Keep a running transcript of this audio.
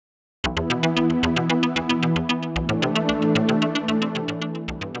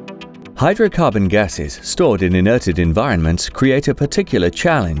Hydrocarbon gases stored in inerted environments create a particular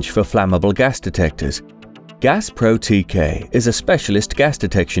challenge for flammable gas detectors. GasPro-TK is a specialist gas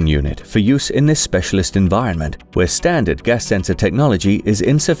detection unit for use in this specialist environment where standard gas sensor technology is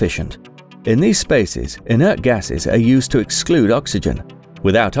insufficient. In these spaces, inert gases are used to exclude oxygen.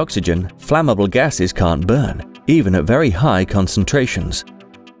 Without oxygen, flammable gases can't burn, even at very high concentrations.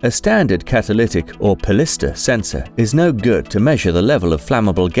 A standard catalytic or pillister sensor is no good to measure the level of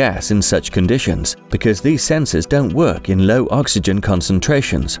flammable gas in such conditions because these sensors don't work in low oxygen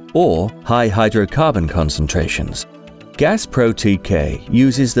concentrations or high hydrocarbon concentrations. GasPro-TK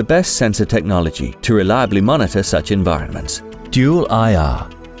uses the best sensor technology to reliably monitor such environments. Dual IR.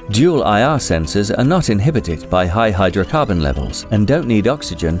 Dual IR sensors are not inhibited by high hydrocarbon levels and don't need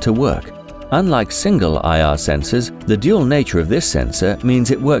oxygen to work. Unlike single IR sensors, the dual nature of this sensor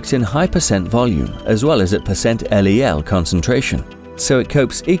means it works in high percent volume as well as at percent LEL concentration, so it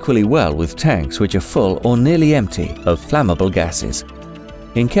copes equally well with tanks which are full or nearly empty of flammable gases.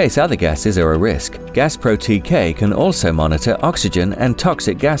 In case other gases are a risk, GasPro-TK can also monitor oxygen and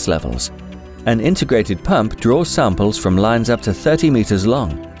toxic gas levels. An integrated pump draws samples from lines up to 30 meters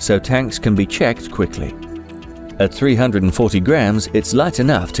long, so tanks can be checked quickly. At 340 grams, it's light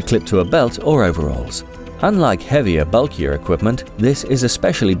enough to clip to a belt or overalls. Unlike heavier, bulkier equipment, this is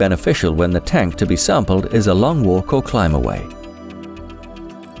especially beneficial when the tank to be sampled is a long walk or climb away.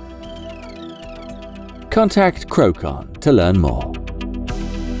 Contact Crowcon to learn more.